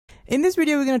In this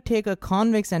video, we're going to take a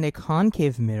convex and a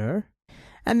concave mirror,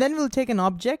 and then we'll take an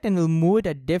object and we'll move it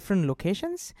at different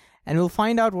locations, and we'll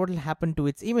find out what will happen to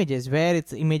its images, where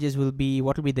its images will be,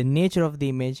 what will be the nature of the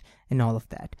image, and all of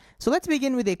that. So let's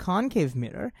begin with a concave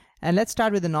mirror, and let's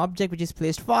start with an object which is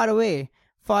placed far away,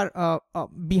 far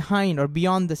behind or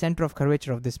beyond the center of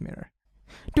curvature of this mirror.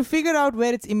 To figure out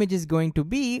where its image is going to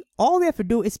be, all we have to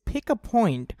do is pick a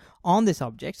point on this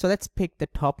object. So let's pick the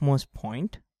topmost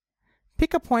point.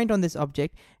 Pick a point on this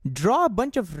object, draw a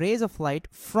bunch of rays of light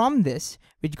from this,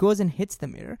 which goes and hits the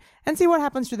mirror, and see what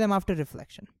happens to them after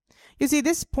reflection. You see,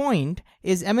 this point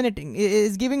is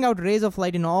giving out rays of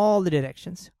light in all the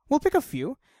directions. We'll pick a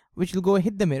few, which will go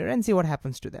hit the mirror and see what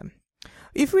happens to them.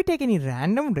 If we take any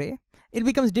random ray, it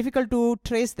becomes difficult to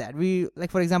trace that.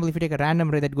 Like for example, if you take a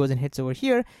random ray that goes and hits over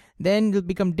here, then it'll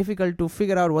become difficult to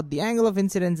figure out what the angle of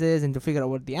incidence is and to figure out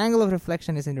what the angle of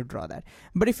reflection is and to draw that.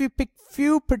 But if you pick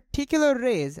few particular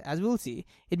rays, as we'll see,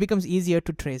 it becomes easier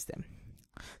to trace them.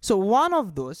 So one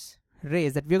of those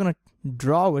rays that we're going to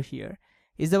draw over here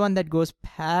is the one that goes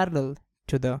parallel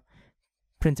to the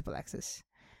principal axis.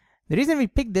 The reason we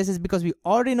picked this is because we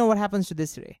already know what happens to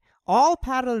this ray. All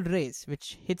parallel rays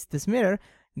which hits this mirror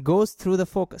goes through the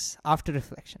focus after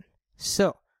reflection.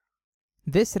 So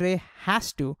this ray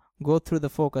has to go through the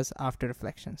focus after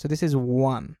reflection. So this is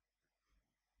 1.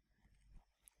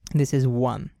 This is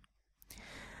 1.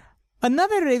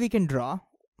 Another ray we can draw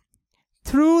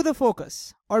through the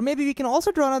focus, or maybe we can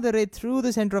also draw another ray through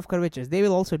the center of curvatures. They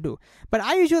will also do. But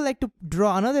I usually like to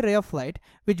draw another ray of light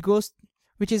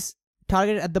which is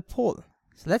targeted at the pole.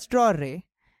 So let's draw a ray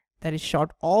that is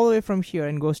shot all the way from here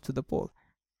and goes to the pole.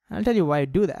 I'll tell you why I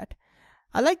do that.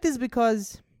 I like this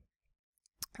because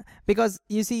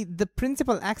you see the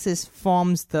principal axis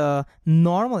forms the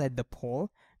normal at the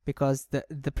pole, because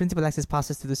the principal axis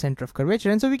passes through the center of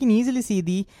curvature, and so we can easily see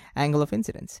the angle of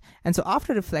incidence. And so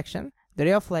after reflection, the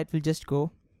ray of light will just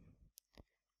go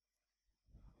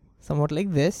somewhat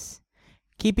like this,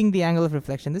 keeping the angle of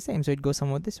reflection the same, so it goes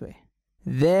somewhat this way.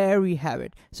 There we have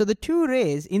it. So the two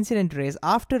rays, incident rays,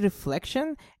 after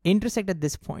reflection intersect at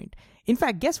this point. In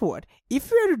fact, guess what?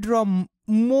 If we were to draw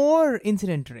more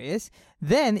incident rays,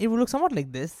 then it would look somewhat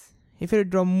like this. If you were to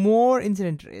draw more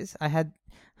incident rays,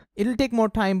 it'll take more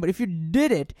time, but if you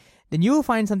did it, then you'll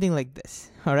find something like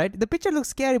this. All right. The picture looks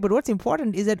scary, but what's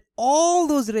important is that all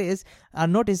those rays are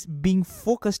noticed being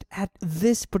focused at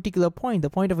this particular point, the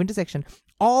point of intersection.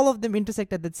 All of them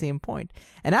intersect at that same point.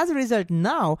 And as a result,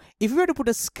 now, if we were to put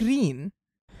a screen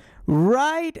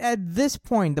right at this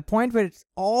point, the point where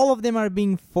all of them are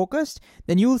being focused,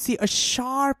 then you will see a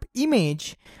sharp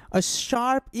image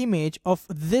of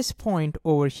this point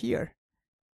over here.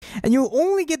 And you'll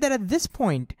only get that at this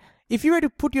point. If you were to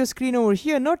put your screen over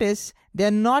here, notice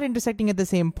they're not intersecting at the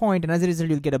same point, and as a result,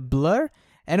 you'll get a blur.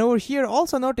 And over here,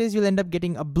 also notice you'll end up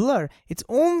getting a blur. It's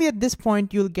only at this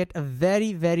point you'll get a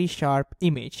very, very sharp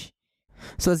image.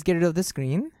 So let's get rid of the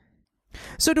screen.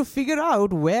 So to figure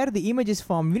out where the image is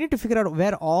formed, we need to figure out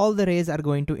where all the rays are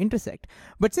going to intersect.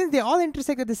 But since they all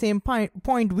intersect at the same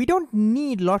point, we don't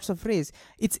need lots of rays.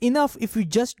 It's enough if we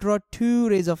just draw 2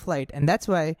 rays of light, and that's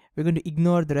why we're going to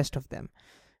ignore the rest of them.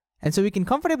 And so we can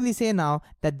comfortably say now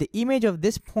that the image of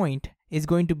this point is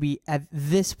going to be at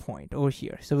this point over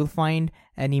here. So we'll find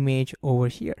an image over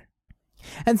here.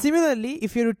 And similarly,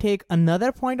 if you were to take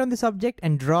another point on this object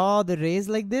and draw the rays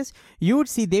like this, you would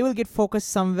see they will get focused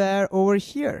somewhere over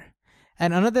here.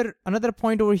 And another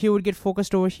point over here would get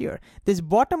focused over here. This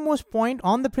bottommost point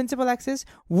on the principal axis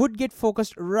would get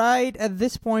focused right at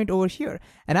this point over here.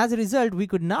 And as a result, we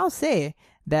could now say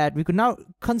that we could now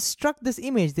construct this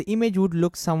image. The image would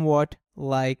look somewhat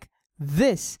like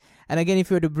this. And again, if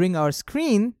we were to bring our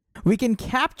screen, we can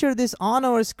capture this on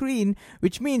our screen,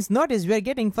 which means, notice we're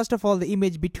getting, first of all, the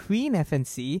image between F and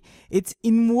C. It's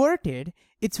inverted.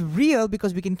 It's real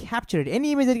because we can capture it.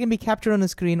 Any image that can be captured on a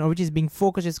screen or which is being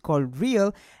focused is called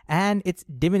real, and it's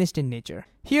diminished in nature.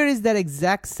 Here is that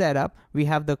exact setup. We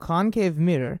have the concave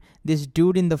mirror. This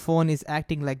dude in the phone is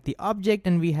acting like the object,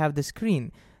 and we have the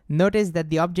screen. Notice that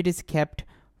the object is kept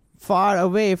far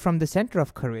away from the center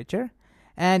of curvature.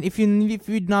 And if you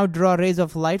now draw rays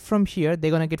of light from here,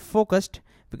 they're going to get focused.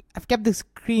 I've kept the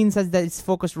screen such that it's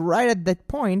focused right at that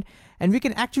point, and we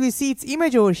can actually see its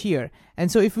image over here.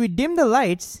 And so if we dim the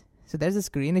lights, so there's the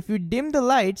screen. If you dim the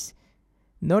lights,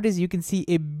 notice you can see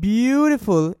a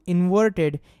beautiful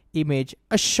inverted image,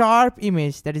 a sharp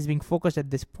image that is being focused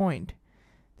at this point.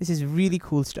 This is really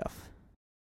cool stuff.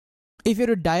 If you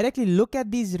were to directly look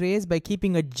at these rays by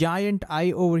keeping a giant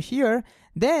eye over here,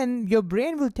 then your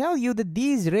brain will tell you that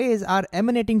these rays are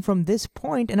emanating from this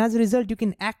point, and as a result, you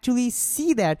can actually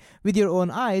see that with your own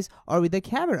eyes or with the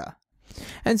camera.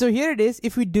 And so here it is.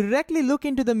 If we directly look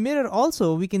into the mirror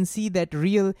also, we can see that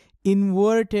real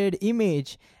inverted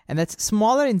image, and that's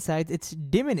smaller inside, it's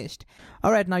diminished.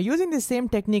 All right, now using the same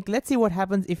technique, let's see what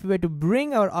happens if we were to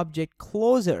bring our object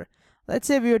closer. Let's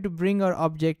say we were to bring our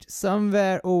object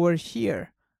somewhere over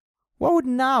here. Where would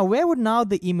now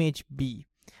the image be?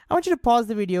 I want you to pause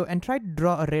the video and try to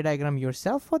draw a ray diagram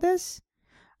yourself for this.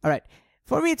 All right,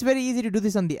 for me, it's very easy to do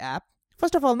this on the app.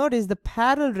 First of all, notice the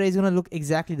parallel ray is going to look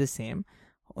exactly the same.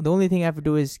 The only thing I have to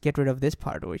do is get rid of this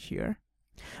part over here.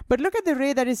 But look at the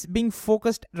ray that is being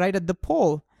focused right at the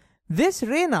pole. This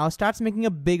ray now starts making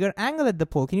a bigger angle at the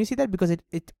pole. Can you see that? Because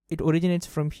it originates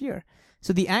from here.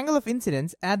 So the angle of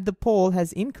incidence at the pole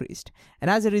has increased. And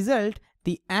as a result,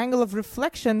 the angle of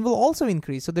reflection will also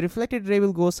increase. So the reflected ray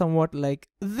will go somewhat like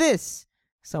this,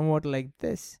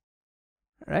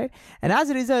 right? And as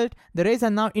a result, the rays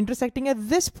are now intersecting at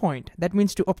this point. That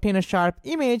means to obtain a sharp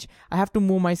image, I have to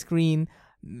move my screen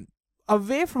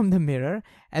away from the mirror.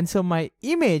 And so my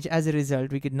image, as a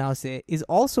result, we could now say, is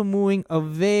also moving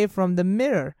away from the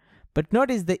mirror. But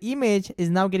notice the image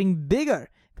is now getting bigger,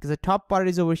 because the top part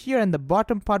is over here and the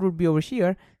bottom part would be over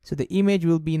here. So the image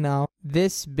will be now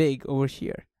this big over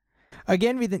here.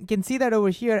 Again, we can see that over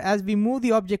here, as we move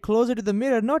the object closer to the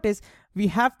mirror, notice we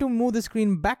have to move the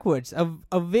screen backwards,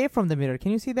 away from the mirror.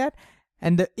 Can you see that?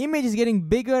 And the image is getting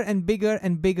bigger and bigger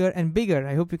and bigger and bigger.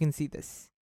 I hope you can see this.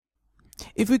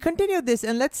 If we continue this,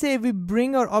 and let's say we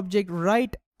bring our object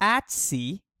right at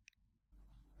C,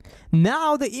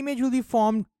 now the image will be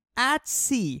formed at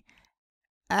C.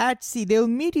 At C, they will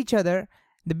meet each other.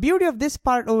 The beauty of this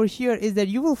part over here is that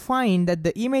you will find that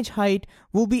the image height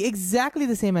will be exactly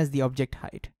the same as the object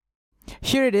height.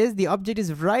 Here it is, the object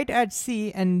is right at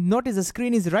C, and notice the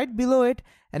screen is right below it.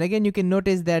 And again, you can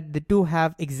notice that the two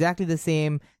have exactly the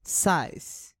same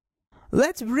size.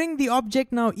 Let's bring the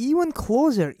object now even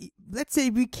closer. Let's say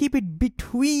we keep it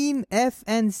between F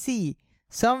and C,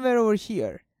 somewhere over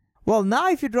here. Well, now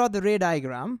if you draw the ray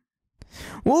diagram,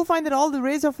 we'll find that all the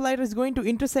rays of light is going to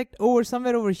intersect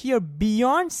somewhere over here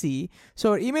beyond C.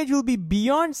 So our image will be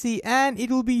beyond C, and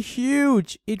it will be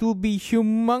huge. It will be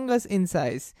humongous in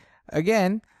size.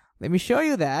 Again, let me show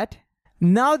you that.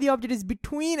 Now the object is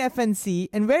between F and C,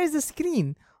 and where is the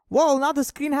screen? Well, now the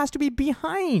screen has to be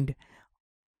behind,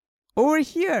 over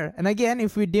here. And again,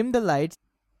 if we dim the lights,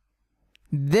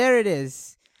 there it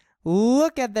is.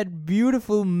 Look at that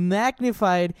beautiful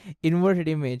magnified inverted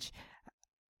image.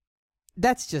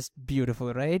 That's just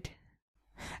beautiful, right?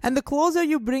 And the closer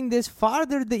you bring this,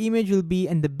 farther the image will be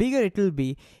and the bigger it will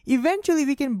be. Eventually,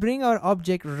 we can bring our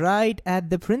object right at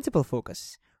the principal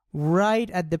focus. Right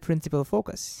at the principal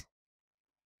focus.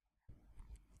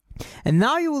 And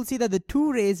now you will see that the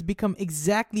two rays become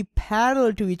exactly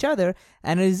parallel to each other,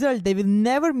 and as a result, they will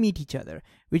never meet each other,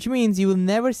 which means you will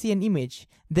never see an image.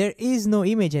 There is no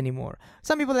image anymore.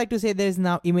 Some people like to say there is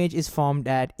now image is formed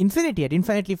at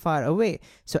infinitely far away.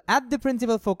 So at the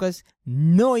principal focus,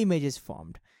 no image is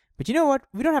formed. But you know what?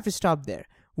 We don't have to stop there.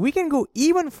 We can go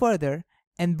even further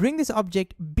and bring this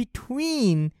object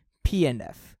between P and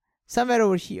F, somewhere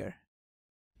over here.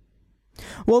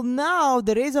 Well, now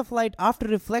the rays of light after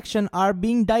reflection are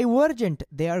being divergent.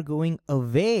 They are going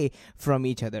away from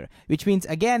each other, which means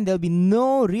again there'll be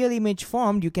no real image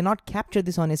formed. You cannot capture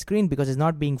this on a screen because it's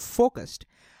not being focused.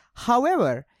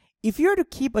 However, if you were to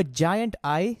keep a giant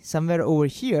eye somewhere over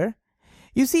here,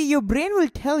 you see your brain will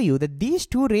tell you that these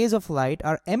two rays of light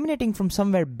are emanating from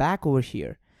somewhere back over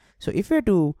here. So if you were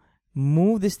to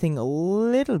move this thing a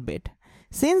little bit,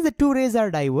 since the two rays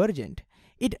are divergent,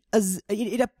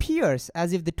 it appears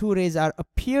as if the two rays are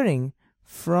appearing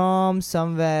from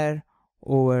somewhere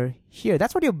over here.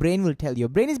 That's what your brain will tell you. Your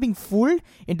brain is being fooled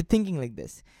into thinking like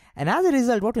this. And as a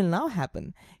result, what will now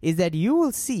happen is that you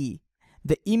will see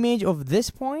the image of this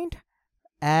point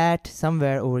at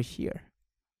somewhere over here,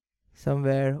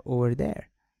 somewhere over there.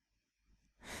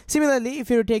 Similarly,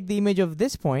 if you were to take the image of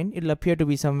this point, it'll appear to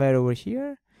be somewhere over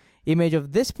here. Image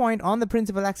of this point on the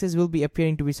principal axis will be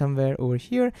appearing to be somewhere over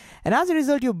here. And as a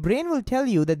result, your brain will tell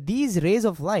you that these rays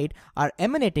of light are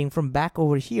emanating from back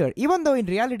over here, even though in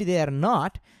reality they are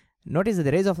not. Notice that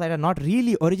the rays of light are not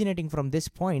really originating from this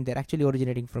point. They're actually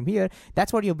originating from here.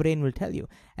 That's what your brain will tell you.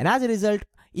 And as a result,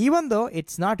 even though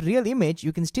it's not real image,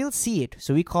 you can still see it.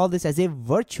 So we call this as a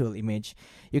virtual image.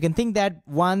 You can think that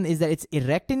one is that it's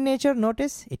erect in nature.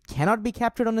 Notice it cannot be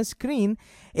captured on a screen.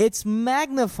 It's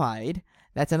magnified.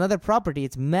 That's another property.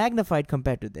 It's magnified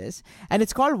compared to this. And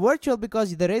it's called virtual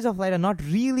because the rays of light are not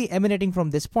really emanating from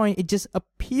this point. It just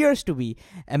appears to be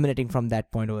emanating from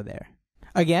that point over there.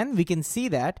 Again, we can see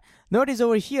that. Notice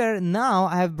over here, now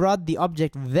I have brought the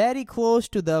object very close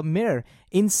to the mirror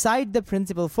inside the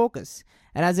principal focus.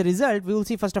 And as a result, we will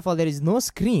see, first of all, there is no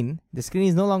screen. The screen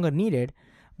is no longer needed.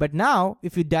 But now,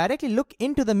 if you directly look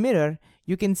into the mirror,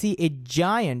 you can see a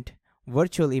giant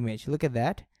virtual image. Look at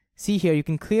that. See here, you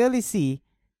can clearly see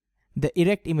the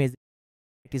erect image.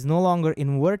 It is no longer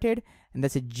inverted, and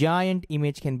that's a giant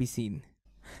image can be seen.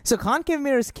 So concave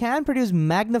mirrors can produce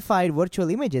magnified virtual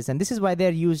images, and this is why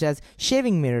they're used as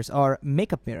shaving mirrors or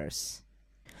makeup mirrors.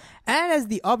 And as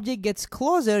the object gets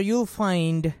closer, you'll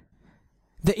find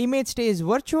the image stays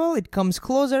virtual, it comes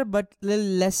closer, but a little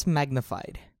less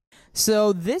magnified.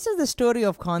 So this is the story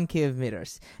of concave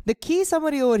mirrors. The key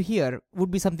summary over here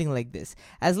would be something like this.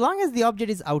 As long as the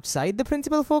object is outside the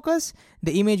principal focus,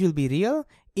 the image will be real.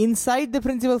 Inside the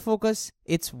principal focus,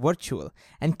 it's virtual.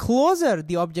 And closer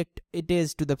the object it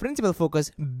is to the principal focus,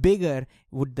 bigger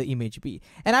would the image be.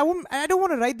 And I don't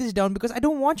want to write this down because I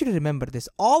don't want you to remember this.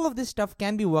 All of this stuff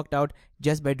can be worked out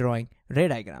just by drawing ray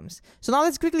diagrams. So now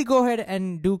let's quickly go ahead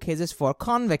and do cases for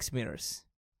convex mirrors.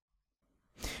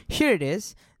 Here it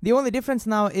is. The only difference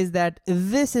now is that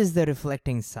this is the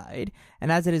reflecting side,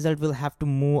 and as a result, we'll have to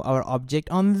move our object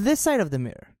on this side of the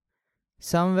mirror,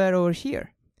 somewhere over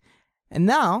here. And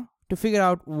now, to figure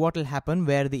out what will happen,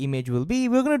 where the image will be,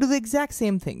 we're going to do the exact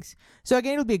same things. So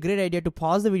again, it'll be a great idea to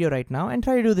pause the video right now and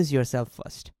try to do this yourself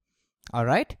first. All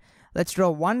right, let's draw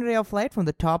one ray of light from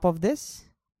the top of this,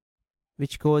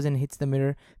 which goes and hits the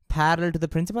mirror parallel to the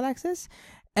principal axis.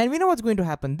 And we know what's going to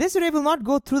happen. This ray will not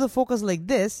go through the focus like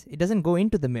this. It doesn't go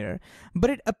into the mirror, but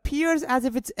it appears as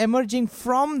if it's emerging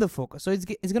from the focus. So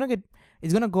it's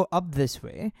gonna go up this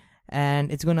way,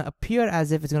 and it's gonna appear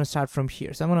as if it's gonna start from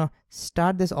here. So I'm gonna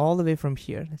start this all the way from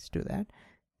here. Let's do that.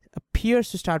 It appears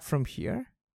to start from here.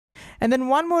 And then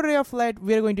one more ray of light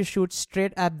we're going to shoot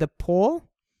straight at the pole.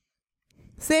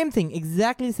 Same thing,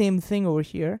 exactly same thing over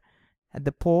here at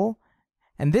the pole.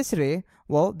 And this ray,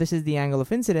 well, this is the angle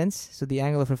of incidence, so the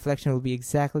angle of reflection will be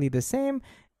exactly the same.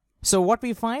 So what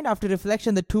we find after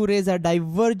reflection, the two rays are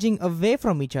diverging away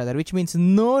from each other, which means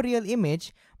no real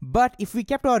image. But if we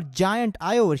kept our giant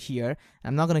eye over here,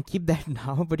 I'm not going to keep that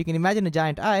now, but you can imagine a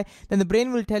giant eye, then the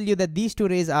brain will tell you that these two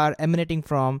rays are emanating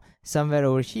from somewhere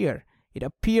over here. It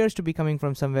appears to be coming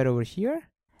from somewhere over here.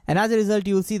 And as a result,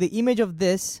 you will see the image of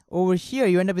this over here.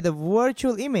 You end up with a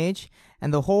virtual image,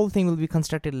 and the whole thing will be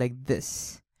constructed like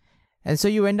this. And so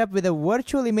you end up with a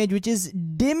virtual image which is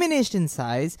diminished in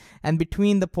size and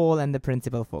between the pole and the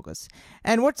principal focus.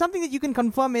 And what's something that you can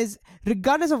confirm is,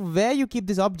 regardless of where you keep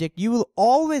this object, you will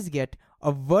always get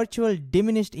a virtual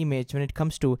diminished image when it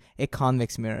comes to a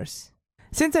convex mirrors.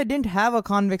 Since I didn't have a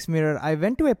convex mirror, I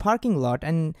went to a parking lot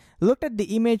and looked at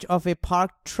the image of a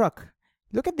parked truck.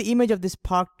 Look at the image of this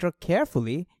parked truck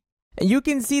carefully, and you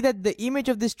can see that the image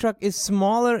of this truck is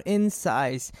smaller in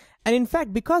size. And in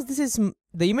fact, because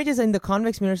the images in the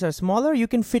convex mirrors are smaller, you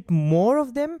can fit more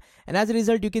of them, and as a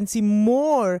result, you can see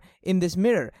more in this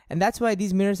mirror. And that's why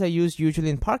these mirrors are used usually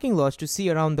in parking lots to see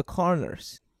around the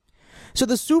corners. So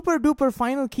the super duper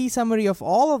final key summary of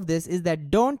all of this is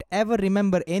that don't ever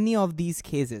remember any of these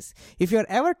cases. If you're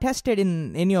ever tested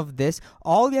in any of this,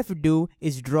 all you have to do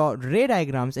is draw ray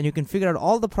diagrams and you can figure out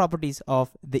all the properties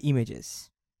of the images.